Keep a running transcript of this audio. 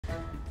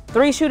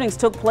3 shootings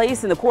took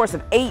place in the course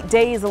of 8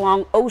 days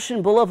along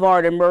Ocean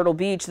Boulevard in Myrtle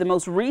Beach, the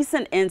most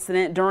recent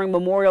incident during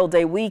Memorial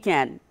Day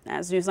weekend.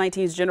 As News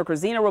 19's Jenna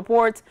Krasina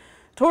reports,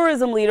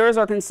 tourism leaders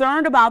are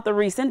concerned about the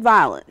recent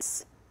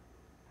violence.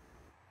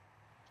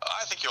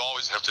 I think you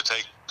always have to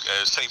take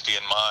safety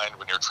in mind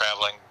when you're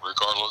traveling,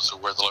 regardless of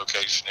where the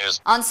location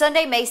is. On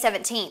Sunday, May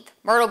 17th,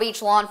 Myrtle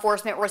Beach law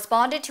enforcement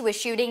responded to a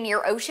shooting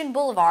near Ocean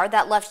Boulevard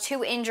that left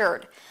 2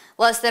 injured.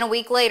 Less than a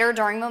week later,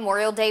 during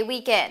Memorial Day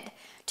weekend,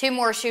 2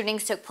 more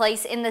shootings took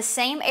place in the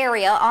same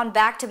area on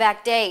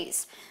back-to-back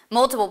days.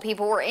 Multiple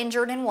people were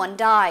injured and 1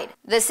 died.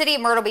 The City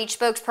of Myrtle Beach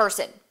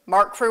spokesperson,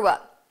 Mark Krua,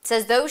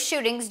 says those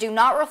shootings do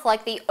not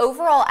reflect the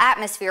overall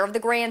atmosphere of the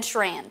Grand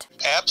Strand.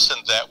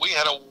 Absent that, we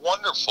had a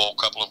wonderful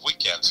couple of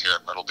weekends here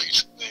at Myrtle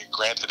Beach.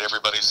 Granted,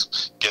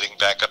 everybody's getting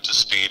back up to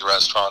speed.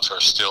 Restaurants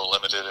are still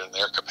limited in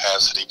their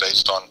capacity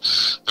based on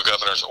the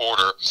governor's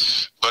order,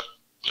 but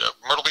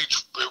Myrtle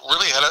Beach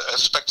really had a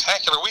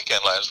spectacular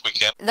weekend last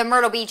weekend. The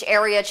Myrtle Beach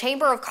Area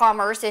Chamber of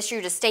Commerce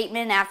issued a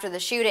statement after the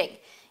shooting.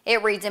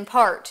 It reads in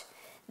part,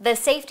 "The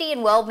safety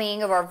and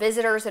well-being of our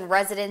visitors and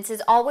residents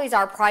is always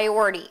our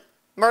priority.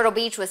 Myrtle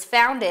Beach was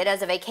founded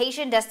as a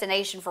vacation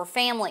destination for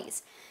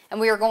families, and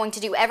we are going to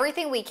do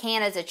everything we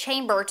can as a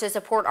chamber to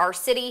support our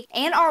city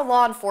and our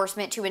law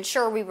enforcement to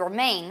ensure we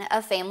remain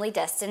a family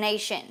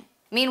destination."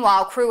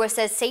 Meanwhile, Krua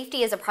says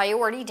safety is a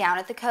priority down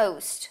at the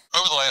coast.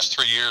 Over the last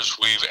 3 years,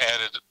 we've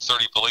added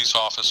 30 police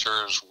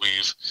officers.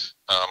 We've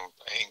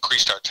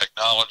increased our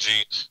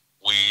technology.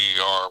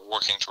 We are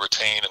working to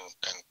retain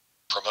and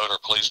promote our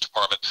police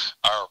department.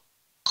 Our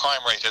crime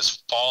rate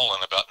has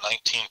fallen about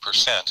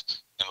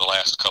 19% in the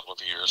last couple of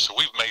years. So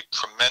we've made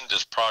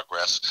tremendous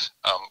progress.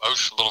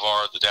 Ocean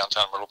Boulevard, the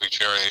downtown Myrtle Beach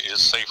area, is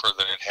safer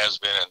than it has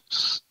been in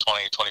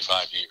 20,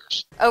 25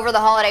 years. Over the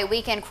holiday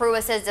weekend,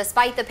 Krua says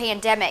despite the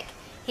pandemic,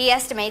 he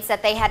estimates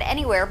that they had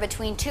anywhere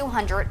between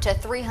 200 to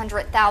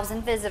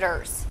 300,000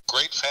 visitors.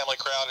 Great family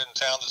crowd in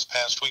town this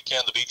past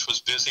weekend. The beach was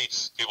busy.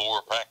 People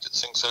were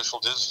practicing social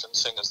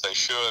distancing as they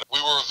should.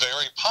 We were a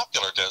very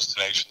popular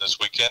destination this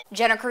weekend.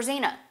 Jenna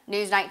Krasina,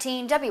 News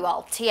 19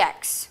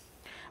 WLTX.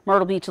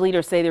 Myrtle Beach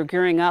leaders say they're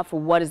gearing up for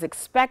what is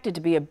expected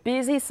to be a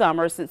busy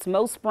summer since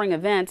most spring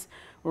events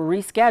were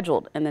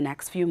rescheduled in the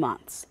next few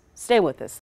months. Stay with us.